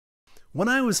When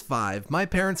I was 5, my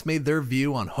parents made their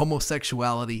view on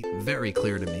homosexuality very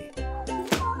clear to me.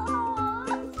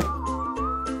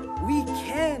 We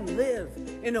can live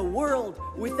in a world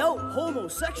without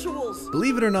homosexuals.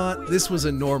 Believe it or not, this was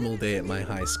a normal day at my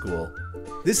high school.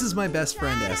 This is my best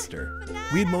friend Esther.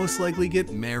 We'd most likely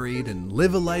get married and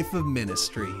live a life of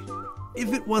ministry,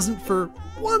 if it wasn't for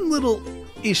one little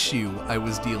issue I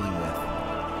was dealing with.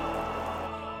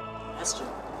 Esther,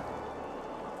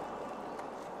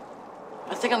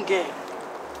 I think I'm gay.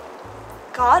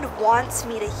 God wants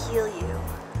me to heal you.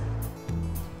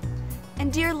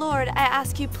 And dear Lord, I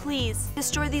ask you please,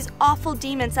 destroy these awful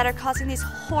demons that are causing these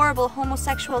horrible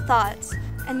homosexual thoughts.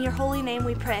 In your holy name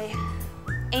we pray.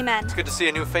 Amen. It's good to see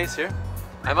a new face here.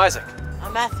 I'm Isaac.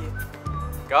 I'm Matthew.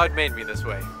 God made me this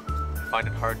way. I find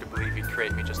it hard to believe He'd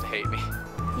create me just to hate me.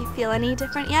 You feel any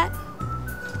different yet?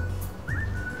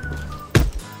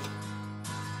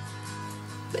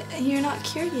 But you're not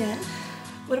cured yet.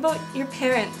 What about your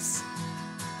parents?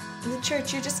 The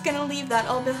church, you're just gonna leave that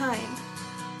all behind.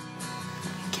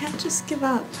 You can't just give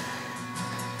up.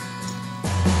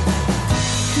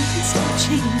 You can still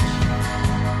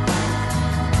change.